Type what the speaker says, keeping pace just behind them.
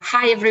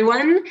Hi,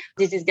 everyone.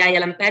 This is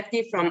Gaia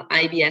Lampetti from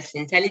IBS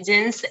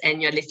Intelligence,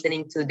 and you're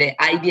listening to the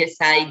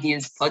IBSI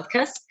Views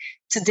podcast.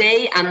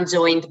 Today, I'm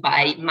joined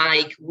by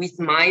Mike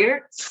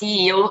Withmeyer,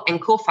 CEO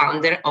and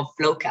co-founder of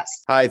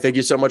Flowcast. Hi, thank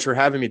you so much for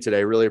having me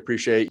today. Really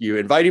appreciate you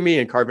inviting me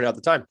and carving out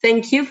the time.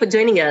 Thank you for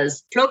joining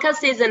us.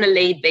 Flowcast is an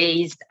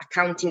LA-based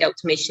accounting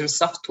automation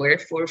software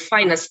for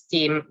finance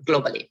team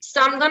globally.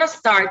 So I'm going to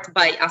start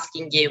by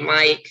asking you,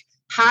 Mike,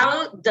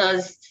 how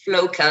does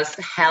Flowcast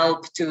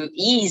help to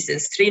ease and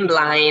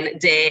streamline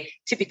the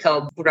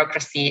typical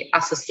bureaucracy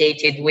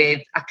associated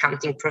with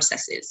accounting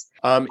processes?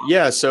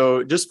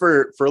 So just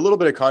for a little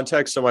bit of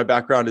context, so my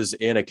background is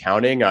in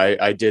accounting.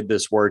 I did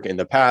this work in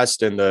the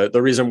past, and the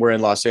reason we're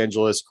in Los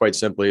Angeles, quite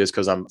simply, is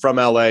because I'm from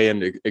LA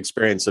and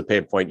experienced the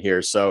pain point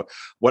here. So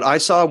what I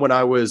saw when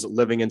I was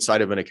living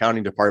inside of an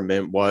accounting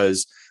department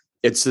was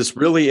it's this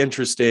really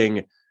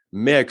interesting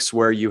mix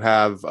where you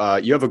have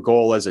a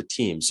goal as a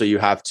team. So you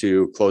have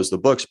to close the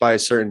books by a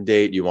certain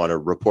date. You want to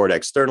report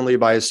externally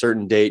by a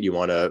certain date. You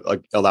want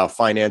to allow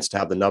finance to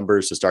have the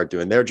numbers to start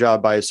doing their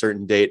job by a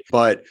certain date.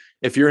 But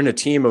if you're in a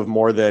team of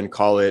more than,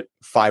 call it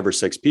 5 or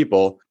 6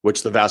 people,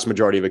 which the vast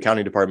majority of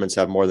accounting departments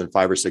have more than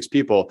 5 or 6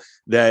 people,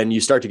 then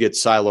you start to get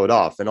siloed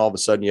off. And all of a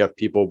sudden you have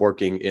people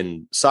working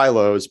in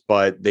silos,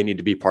 but they need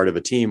to be part of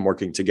a team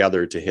working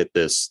together to hit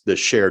this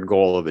shared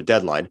goal of a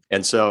deadline.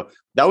 And so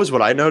that was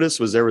what I noticed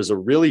was we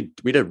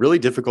had a really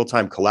difficult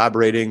time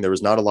collaborating. There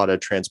was not a lot of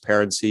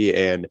transparency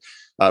and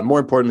more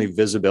importantly,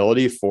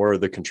 visibility for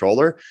the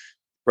controller,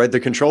 right?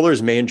 The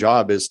controller's main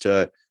job is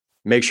to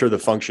make sure the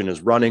function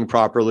is running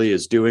properly,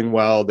 is doing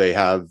well.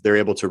 They're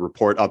able to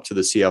report up to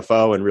the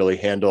CFO and really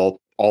handle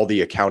all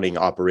the accounting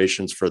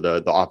operations for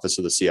the office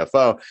of the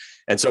CFO.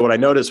 And so what I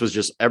noticed was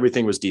just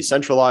everything was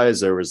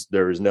decentralized. There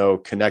was no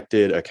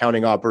connected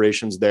accounting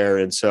operations there.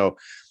 And so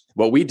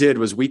what we did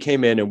was we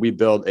came in and we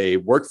built a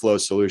workflow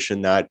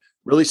solution that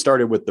really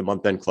started with the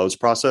month-end close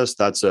process.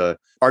 That's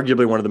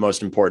arguably one of the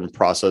most important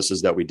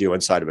processes that we do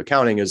inside of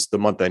accounting is the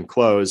month-end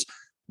close.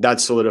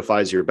 That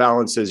solidifies your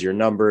balances, your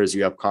numbers.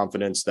 You have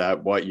confidence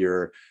that what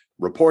you're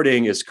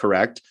reporting is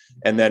correct.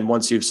 And then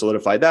once you've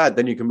solidified that,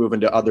 then you can move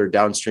into other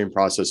downstream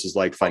processes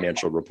like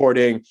financial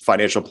reporting,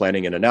 financial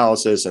planning and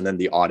analysis, and then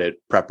the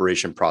audit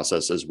preparation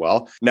process as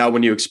well. Now,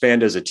 when you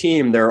expand as a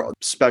team, there are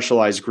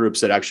specialized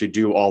groups that actually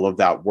do all of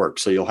that work.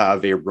 So you'll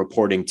have a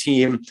reporting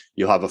team,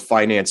 you'll have a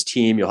finance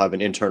team, you'll have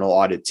an internal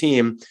audit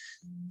team.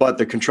 But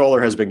the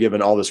controller has been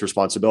given all this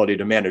responsibility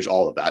to manage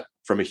all of that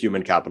from a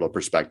human capital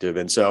perspective.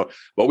 And so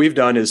what we've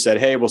done is said,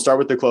 hey, we'll start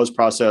with the close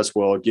process.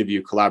 We'll give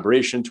you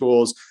collaboration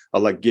tools.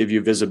 I'll give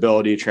you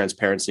visibility,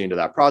 transparency into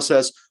that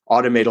process,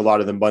 automate a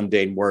lot of the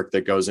mundane work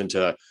that goes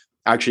into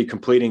actually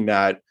completing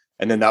that.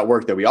 And then that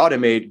work that we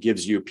automate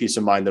gives you peace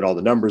of mind that all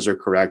the numbers are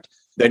correct.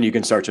 Then you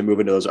can start to move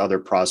into those other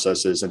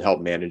processes and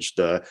help manage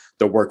the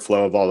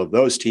workflow of all of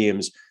those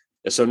teams.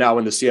 So now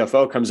when the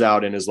CFO comes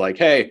out and is like,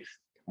 hey,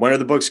 when are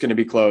the books going to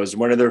be closed?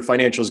 When are their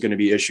financials going to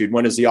be issued?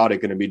 When is the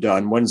audit going to be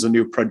done? When's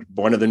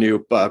one of the new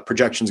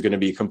projections going to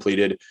be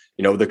completed?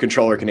 The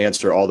controller can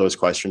answer all those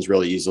questions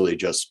really easily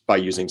just by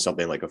using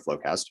something like a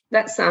Flowcast.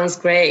 That sounds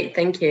great.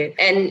 Thank you.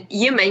 And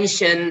you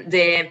mentioned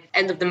the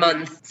end of the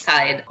month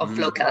side of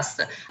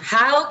Flowcast.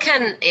 How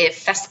can a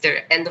faster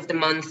end of the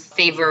month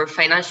favor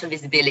financial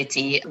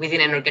visibility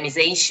within an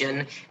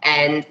organization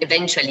and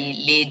eventually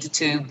lead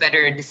to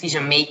better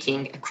decision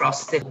making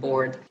across the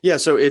board? Yeah,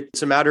 so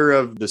it's a matter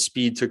of the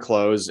speed to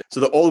close. So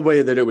the old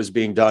way that it was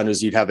being done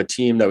is you'd have a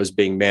team that was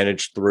being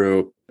managed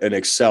through an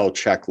Excel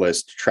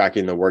checklist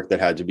tracking the work that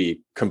had to be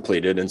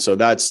completed. And so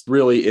that's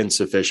really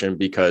insufficient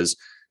because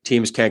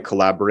teams can't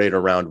collaborate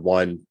around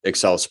one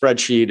Excel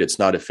spreadsheet. It's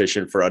not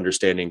efficient for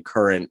understanding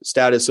current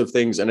status of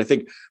things. And I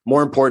think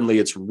more importantly,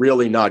 it's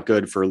really not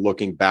good for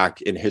looking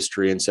back in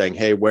history and saying,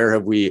 hey, where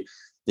have we,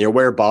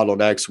 where are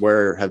bottlenecks?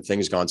 Where have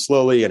things gone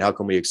slowly? And how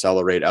can we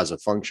accelerate as a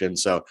function?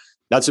 So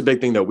that's a big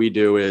thing that we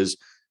do is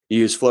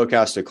use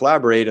Flowcast to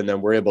collaborate, and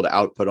then we're able to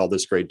output all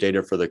this great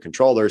data for the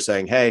controller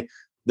saying, hey,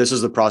 this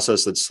is the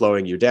process that's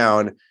slowing you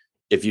down.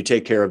 If you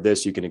take care of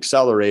this, you can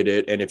accelerate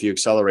it. And if you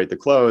accelerate the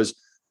close,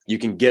 you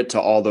can get to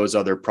all those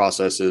other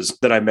processes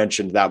that I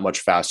mentioned that much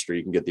faster.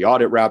 You can get the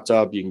audit wrapped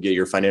up, you can get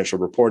your financial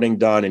reporting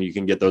done, and you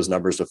can get those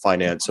numbers to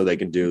finance so they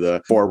can do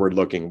the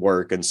forward-looking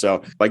work. And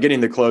so by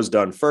getting the close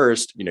done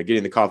first,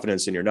 getting the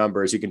confidence in your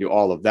numbers, you can do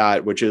all of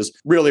that, which is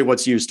really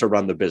what's used to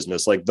run the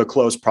business. Like the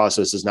close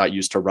process is not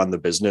used to run the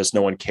business.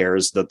 No one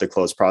cares that the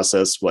close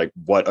process, like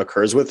what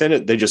occurs within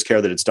it. They just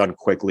care that it's done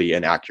quickly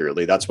and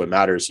accurately. That's what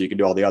matters. So you can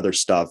do all the other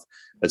stuff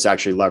that's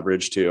actually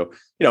leveraged to,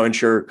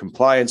 ensure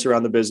compliance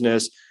around the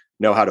business,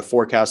 know how to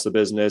forecast the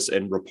business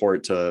and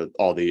report to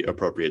all the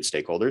appropriate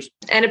stakeholders.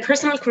 And a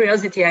personal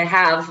curiosity I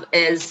have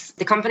is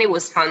the company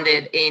was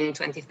founded in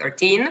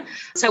 2013.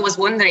 So I was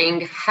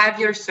wondering, have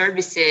your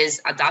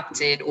services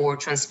adapted or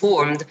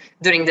transformed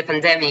during the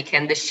pandemic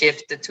and the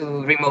shift to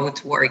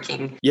remote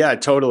working? Yeah,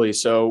 totally.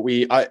 So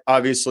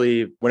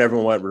obviously, when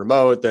everyone went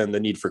remote, then the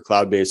need for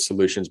cloud-based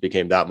solutions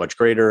became that much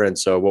greater. And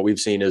so what we've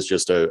seen is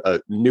just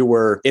a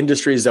newer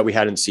industries that we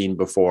hadn't seen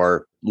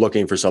before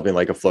looking for something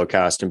like a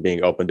Flowcast and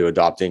being open to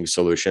adopting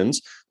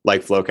solutions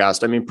like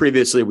Flowcast. I mean,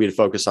 previously we'd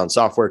focus on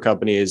software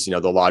companies, the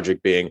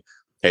logic being,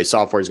 hey,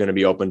 software is going to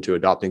be open to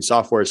adopting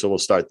software. So we'll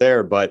start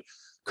there. But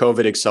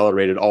COVID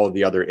accelerated all of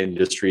the other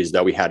industries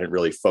that we hadn't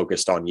really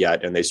focused on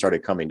yet, and they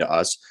started coming to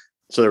us.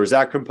 So there was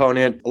that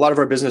component. A lot of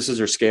our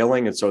businesses are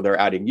scaling, and so they're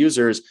adding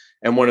users.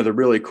 And one of the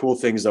really cool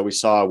things that we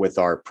saw with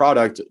our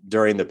product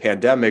during the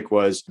pandemic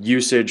was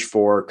usage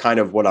for kind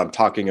of what I'm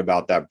talking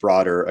about, that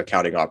broader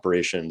accounting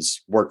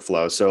operations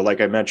workflow. So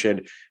like I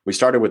mentioned, we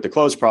started with the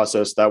close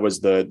process. That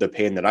was the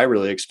pain that I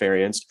really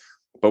experienced.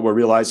 But we're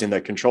realizing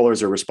that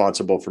controllers are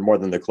responsible for more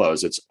than the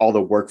close. It's all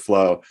the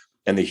workflow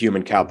and the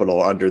human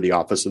capital under the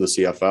office of the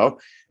CFO.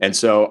 And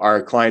so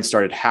our clients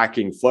started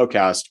hacking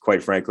Flowcast,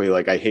 quite frankly.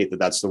 Like, I hate that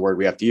that's the word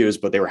we have to use,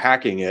 but they were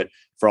hacking it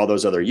for all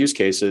those other use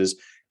cases.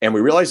 And we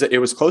realized that it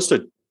was close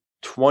to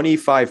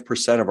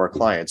 25% of our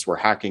clients were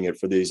hacking it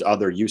for these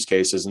other use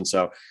cases. And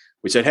so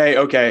we said, hey,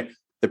 okay,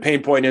 the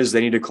pain point is they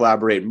need to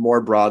collaborate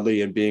more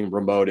broadly, and being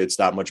remote, it's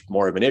that much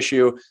more of an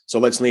issue. So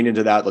let's lean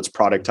into that. Let's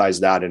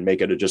productize that and make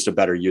it just a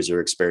better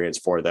user experience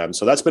for them.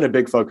 So that's been a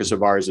big focus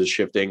of ours, is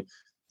shifting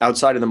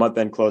outside of the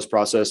month-end close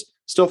process,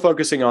 still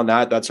focusing on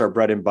that. That's our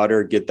bread and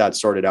butter. Get that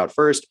sorted out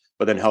first,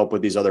 but then help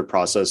with these other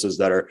processes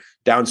that are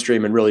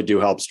downstream and really do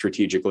help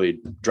strategically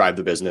drive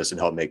the business and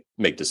help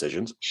make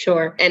decisions.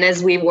 Sure. And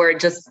as we were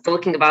just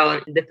talking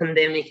about the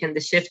pandemic and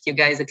the shift you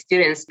guys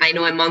experienced, I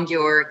know among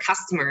your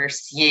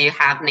customers, you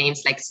have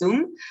names like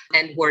Zoom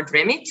and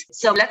WorldRemit.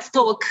 So let's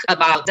talk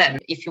about them.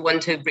 If you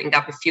want to bring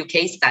up a few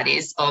case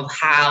studies of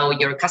how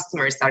your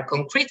customers are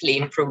concretely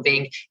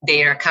improving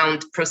their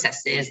account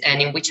processes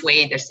and in which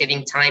way they're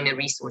saving time and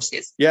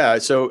resources. Yeah.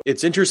 So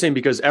it's interesting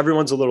because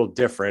everyone's a little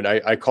different.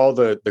 I call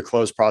the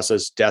close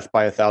process death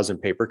by 1,000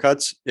 paper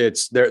cuts.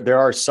 It's there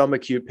are some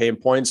acute pain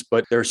points,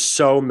 but there's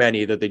so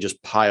many that they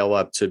just pile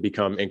up to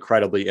become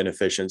incredibly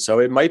inefficient. So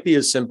it might be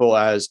as simple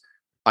as,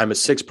 I'm a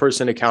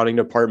 6-person accounting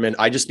department.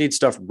 I just need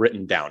stuff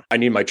written down. I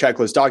need my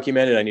checklist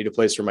documented. I need a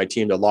place for my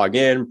team to log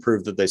in,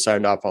 prove that they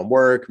signed off on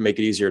work, make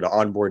it easier to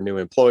onboard new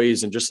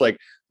employees, and just like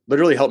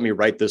literally help me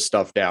write this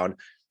stuff down.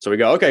 So we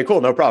go, okay,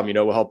 cool, no problem.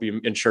 We'll help you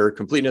ensure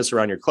completeness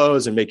around your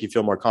close and make you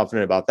feel more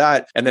confident about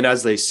that. And then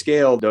as they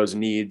scale, those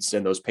needs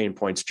and those pain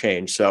points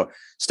change. So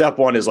step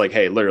 1 is like,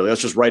 hey, literally, let's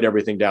just write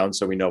everything down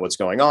so we know what's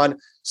going on.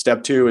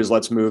 Step 2 is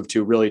let's move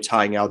to really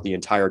tying out the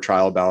entire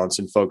trial balance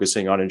and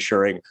focusing on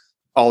ensuring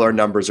all our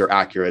numbers are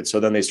accurate. So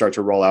then they start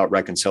to roll out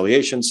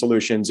reconciliation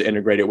solutions,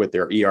 integrate it with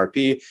their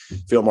ERP,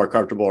 feel more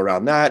comfortable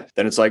around that.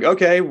 Then it's like,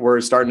 okay,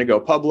 we're starting to go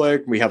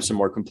public. We have some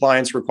more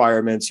compliance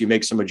requirements. You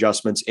make some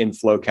adjustments in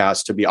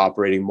Flowcast to be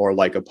operating more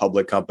like a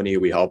public company.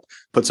 We help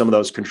put some of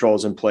those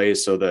controls in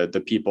place so that the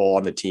people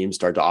on the team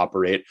start to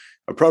operate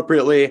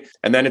appropriately.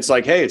 And then it's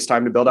like, hey, it's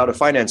time to build out a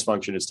finance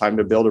function. It's time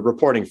to build a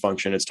reporting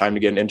function. It's time to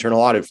get an internal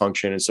audit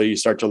function. And so you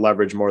start to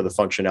leverage more of the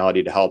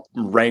functionality to help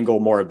wrangle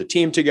more of the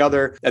team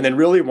together. And then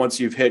really, once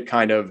you've hit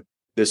kind of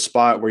this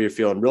spot where you're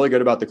feeling really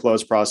good about the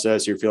close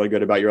process, you're feeling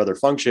good about your other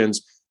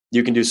functions,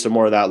 you can do some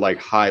more of that like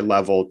high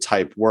level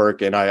type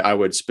work. And I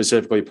would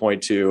specifically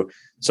point to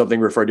something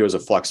referred to as a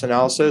flux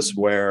analysis,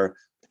 where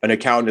an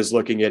accountant is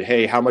looking at,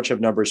 hey, how much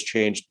have numbers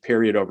changed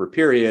period over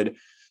period?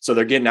 So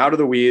they're getting out of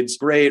the weeds.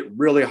 Great,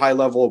 really high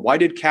level. Why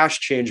did cash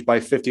change by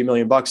 $50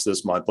 million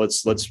this month?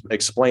 Let's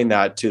explain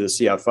that to the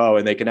CFO,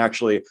 and they can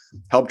actually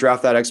help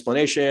draft that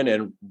explanation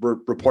and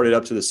report it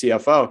up to the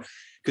CFO.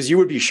 Because you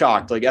would be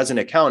shocked, like as an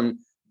accountant,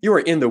 you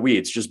are in the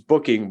weeds, just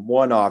booking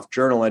one-off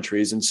journal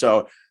entries. And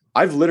so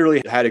I've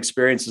literally had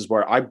experiences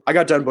where I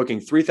got done booking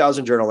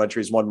 3,000 journal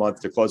entries one month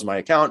to close my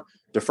account,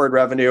 deferred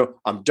revenue.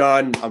 I'm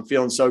done. I'm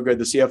feeling so good.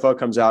 The CFO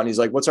comes out and he's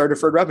like, what's our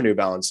deferred revenue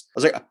balance? I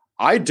was like,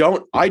 I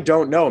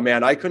don't know,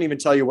 man. I couldn't even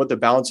tell you what the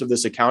balance of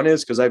this account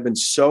is because I've been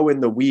so in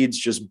the weeds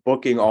just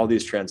booking all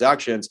these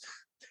transactions.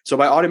 So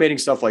by automating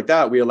stuff like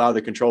that, we allow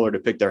the controller to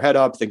pick their head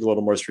up, think a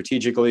little more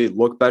strategically,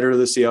 look better to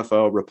the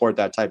CFO, report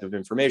that type of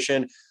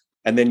information,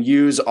 and then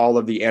use all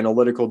of the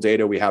analytical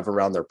data we have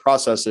around their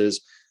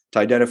processes to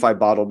identify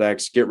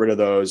bottlenecks, get rid of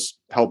those,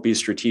 help be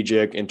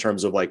strategic in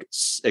terms of like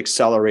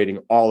accelerating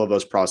all of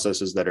those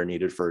processes that are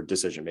needed for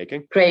decision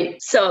making.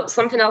 Great. So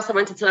something else I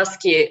wanted to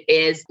ask you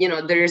is,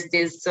 there's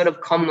this sort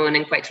of common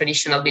and quite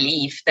traditional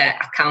belief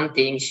that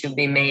accounting should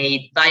be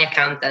made by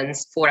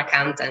accountants for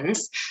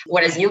accountants,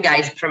 whereas you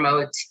guys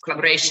promote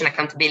collaboration,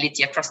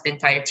 accountability across the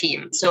entire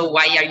team. So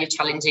why are you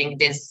challenging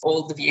this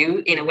old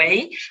view in a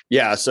way?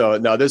 Yeah. So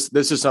no, this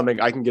is something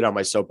I can get on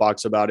my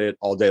soapbox about it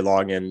all day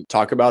long and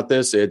talk about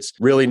this. It's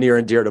really near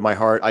and dear to my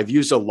heart. I've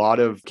used a lot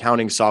of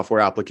accounting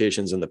software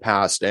applications in the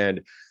past,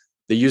 and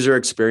the user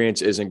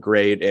experience isn't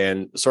great.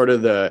 And sort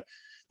of the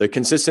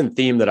consistent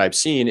theme that I've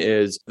seen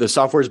is the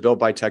software is built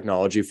by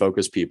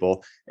technology-focused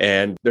people.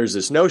 And there's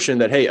this notion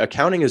that, hey,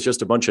 accounting is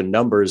just a bunch of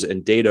numbers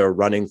and data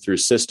running through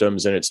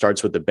systems, and it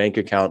starts with the bank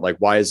account. Like,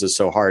 why is this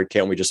so hard?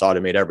 Can't we just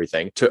automate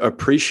everything? To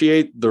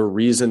appreciate the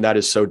reason that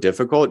is so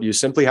difficult, you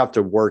simply have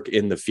to work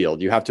in the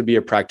field. You have to be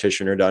a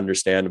practitioner to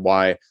understand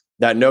why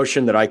that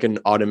notion that I can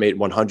automate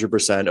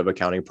 100% of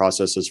accounting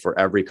processes for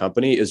every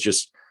company is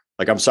just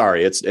Like, I'm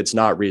sorry, it's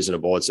not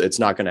reasonable. It's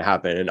not going to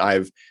happen.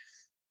 And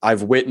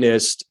I've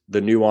witnessed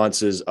the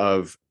nuances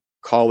of,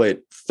 call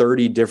it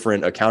 30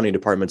 different accounting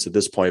departments at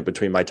this point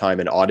between my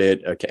time in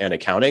audit and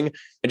accounting,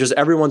 and just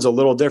everyone's a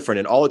little different.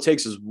 And all it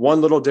takes is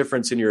one little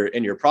difference in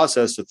your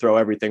process to throw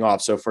everything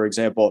off. So for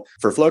example,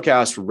 for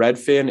Flowcast,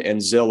 Redfin and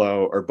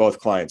Zillow are both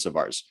clients of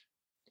ours.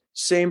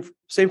 Same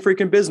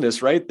freaking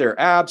business, right? They're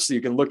apps.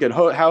 You can look at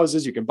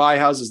houses, you can buy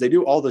houses. They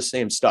do all the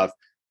same stuff.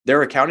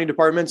 Their accounting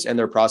departments and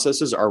their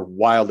processes are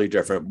wildly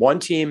different. One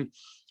team,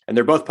 and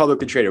they're both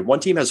publicly traded, one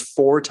team has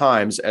 4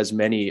 times as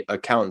many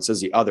accountants as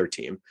the other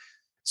team.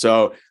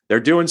 So they're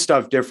doing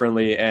stuff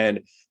differently.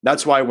 And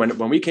that's why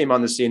when we came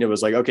on the scene, it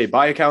was like, okay,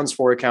 by accounts,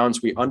 for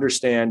accounts, we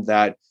understand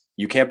that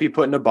you can't be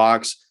put in a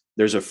box.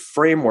 There's a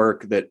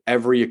framework that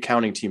every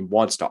accounting team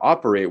wants to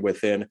operate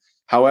within.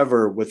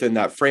 However, within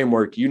that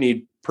framework, you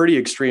need pretty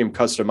extreme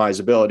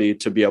customizability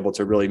to be able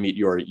to really meet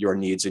your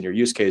needs and your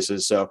use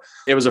cases. So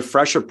it was a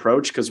fresh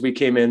approach because we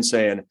came in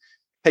saying,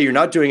 hey, you're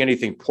not doing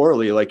anything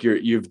poorly. Like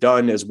you've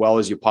done as well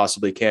as you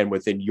possibly can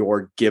within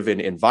your given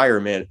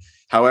environment.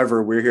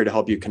 However, we're here to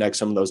help you connect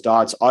some of those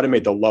dots,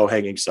 automate the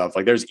low-hanging stuff.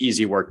 Like there's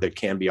easy work that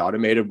can be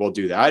automated. We'll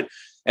do that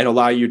and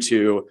allow you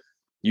to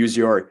use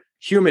your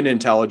human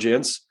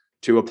intelligence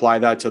to apply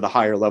that to the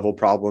higher level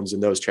problems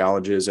and those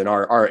challenges. And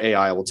our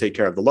AI will take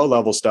care of the low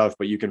level stuff,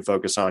 but you can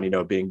focus on,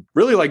 being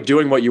really like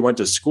doing what you went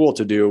to school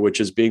to do,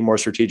 which is being more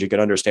strategic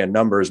and understand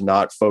numbers,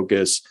 not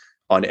focus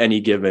on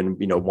any given,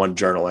 one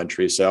journal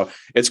entry. So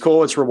it's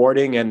cool. It's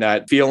rewarding. And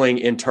that feeling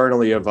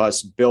internally of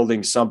us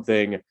building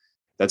something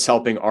that's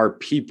helping our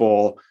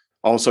people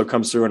also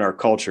comes through in our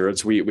culture.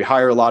 It's we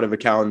hire a lot of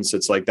accountants.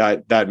 It's like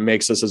that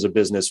makes us as a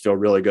business feel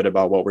really good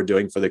about what we're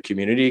doing for the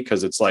community.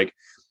 Cause it's like,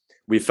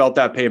 we felt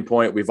that pain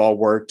point. We've all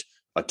worked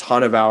a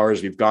ton of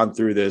hours. We've gone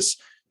through this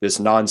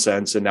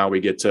nonsense. And now we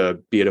get to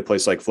be at a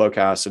place like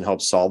Flowcast and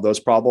help solve those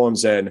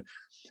problems. And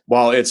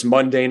while it's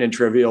mundane and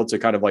trivial to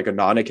kind of like a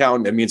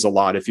non-accountant, it means a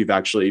lot if you've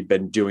actually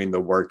been doing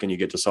the work and you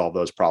get to solve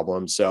those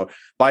problems. So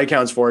by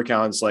accounts, for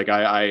accounts, like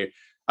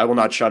I will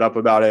not shut up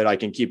about it. I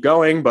can keep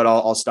going, but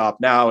I'll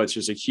stop now. It's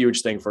just a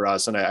huge thing for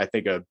us. And I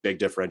think a big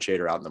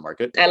differentiator out in the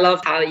market. I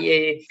love how you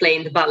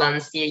explain the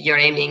balance you're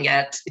aiming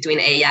at between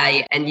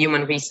AI and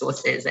human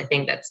resources. I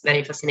think that's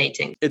very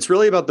fascinating. It's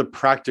really about the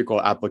practical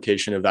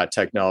application of that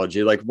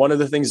technology. Like one of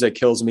the things that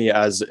kills me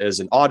as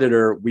an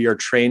auditor, we are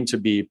trained to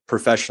be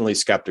professionally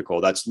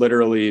skeptical. That's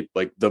literally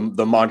like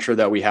the mantra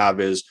that we have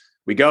is,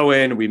 we go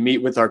in, we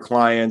meet with our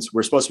clients.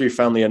 We're supposed to be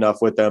friendly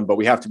enough with them, but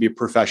we have to be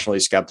professionally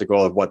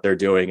skeptical of what they're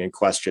doing and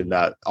question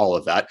all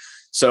of that.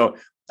 So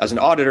as an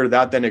auditor,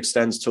 that then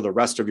extends to the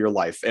rest of your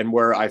life. And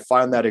where I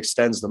find that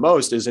extends the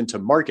most is into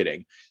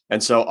marketing.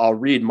 And so I'll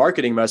read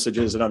marketing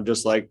messages and I'm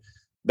just like,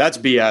 that's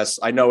BS.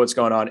 I know what's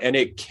going on. And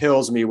it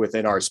kills me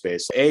within our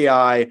space.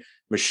 AI,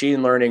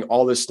 machine learning,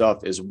 all this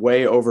stuff is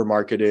way over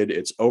marketed.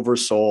 It's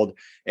oversold.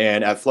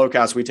 And at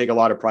Flowcast, we take a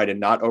lot of pride in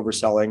not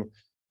overselling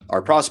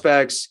our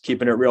prospects,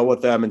 keeping it real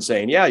with them and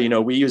saying, yeah,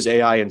 we use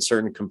AI in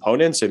certain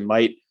components. It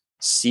might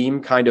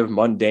seem kind of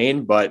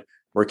mundane, but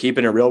we're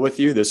keeping it real with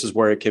you. This is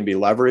where it can be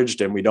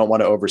leveraged and we don't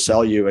want to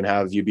oversell you and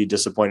have you be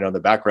disappointed on the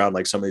background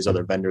like some of these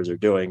other vendors are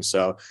doing.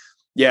 So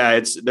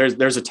yeah,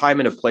 there's a time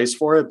and a place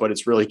for it, but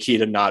it's really key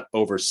to not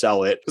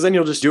oversell it because then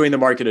you're just doing the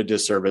market a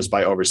disservice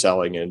by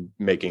overselling and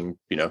making,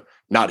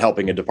 not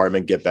helping a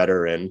department get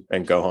better and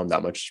go home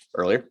that much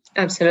earlier.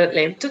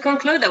 Absolutely. To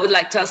conclude, I would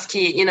like to ask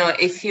you,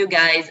 if you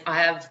guys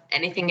have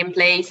anything in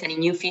place, any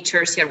new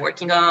features you're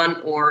working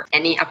on or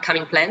any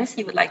upcoming plans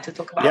you would like to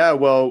talk about? Yeah,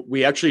 well,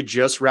 we actually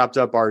just wrapped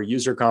up our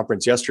user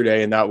conference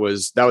yesterday and that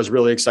was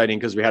really exciting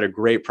because we had a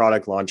great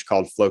product launch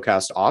called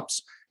Flowcast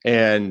Ops.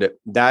 And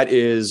that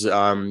is,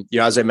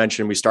 as I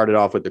mentioned, we started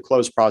off with the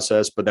close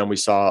process, but then we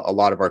saw a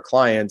lot of our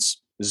clients,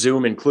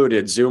 Zoom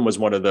included. Zoom was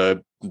one of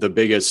the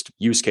biggest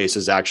use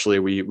cases. Actually,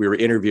 we were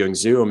interviewing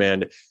Zoom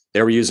and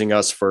they were using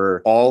us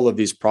for all of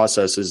these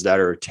processes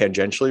that are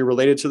tangentially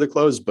related to the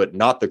close, but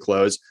not the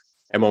close.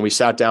 And when we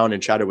sat down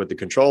and chatted with the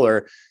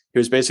controller, he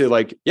was basically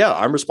like, yeah,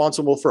 I'm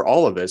responsible for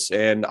all of this.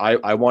 And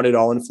I want it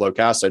all in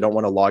Flowcast. I don't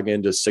want to log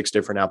into 6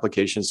 different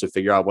applications to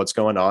figure out what's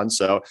going on.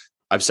 So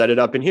I've set it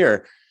up in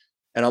here.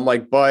 And I'm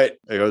like,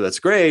 that's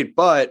great,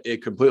 but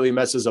it completely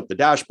messes up the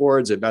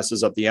dashboards. It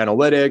messes up the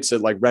analytics.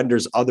 It like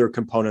renders other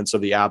components of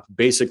the app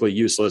basically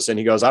useless. And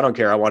he goes, I don't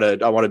care. I want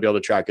to be able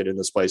to track it in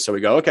this place. So we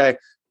go, okay,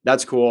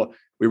 that's cool.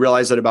 We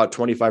realized that about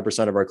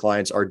 25% of our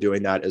clients are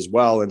doing that as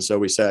well. And so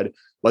we said,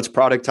 let's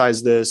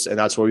productize this. And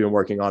that's what we've been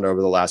working on over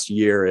the last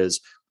year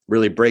is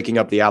really breaking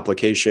up the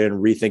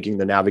application, rethinking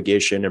the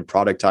navigation and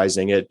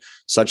productizing it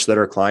such that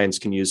our clients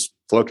can use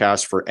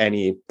Flowcast for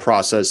any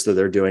process that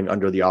they're doing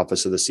under the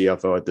office of the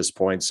CFO at this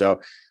point. So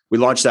we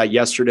launched that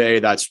yesterday.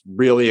 That's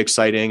really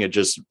exciting. It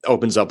just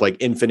opens up like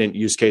infinite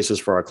use cases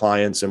for our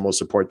clients and we'll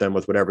support them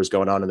with whatever's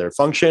going on in their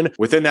function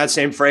within that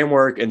same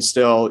framework and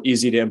still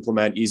easy to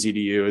implement, easy to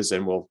use,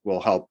 and we'll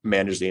help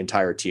manage the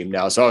entire team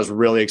now. So I was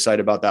really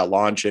excited about that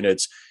launch and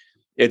it's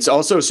It's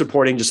also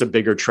supporting just a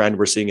bigger trend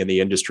we're seeing in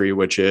the industry,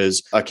 which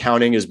is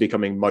accounting is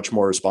becoming much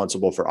more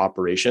responsible for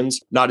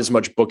operations, not as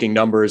much booking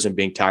numbers and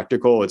being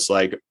tactical. It's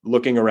like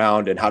looking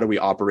around and how do we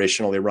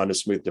operationally run a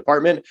smooth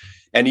department?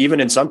 And even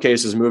in some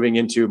cases, moving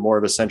into more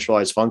of a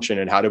centralized function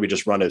and how do we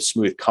just run a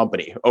smooth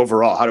company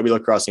overall? How do we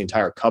look across the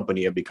entire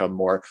company and become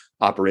more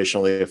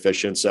operationally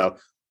efficient? So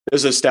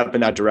there's a step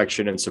in that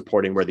direction and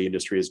supporting where the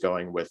industry is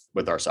going with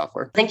our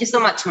software. Thank you so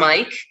much,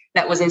 Mike.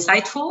 That was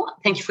insightful.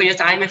 Thank you for your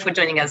time and for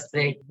joining us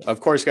today. Of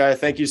course, Gaia.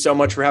 Thank you so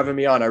much for having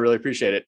me on. I really appreciate it.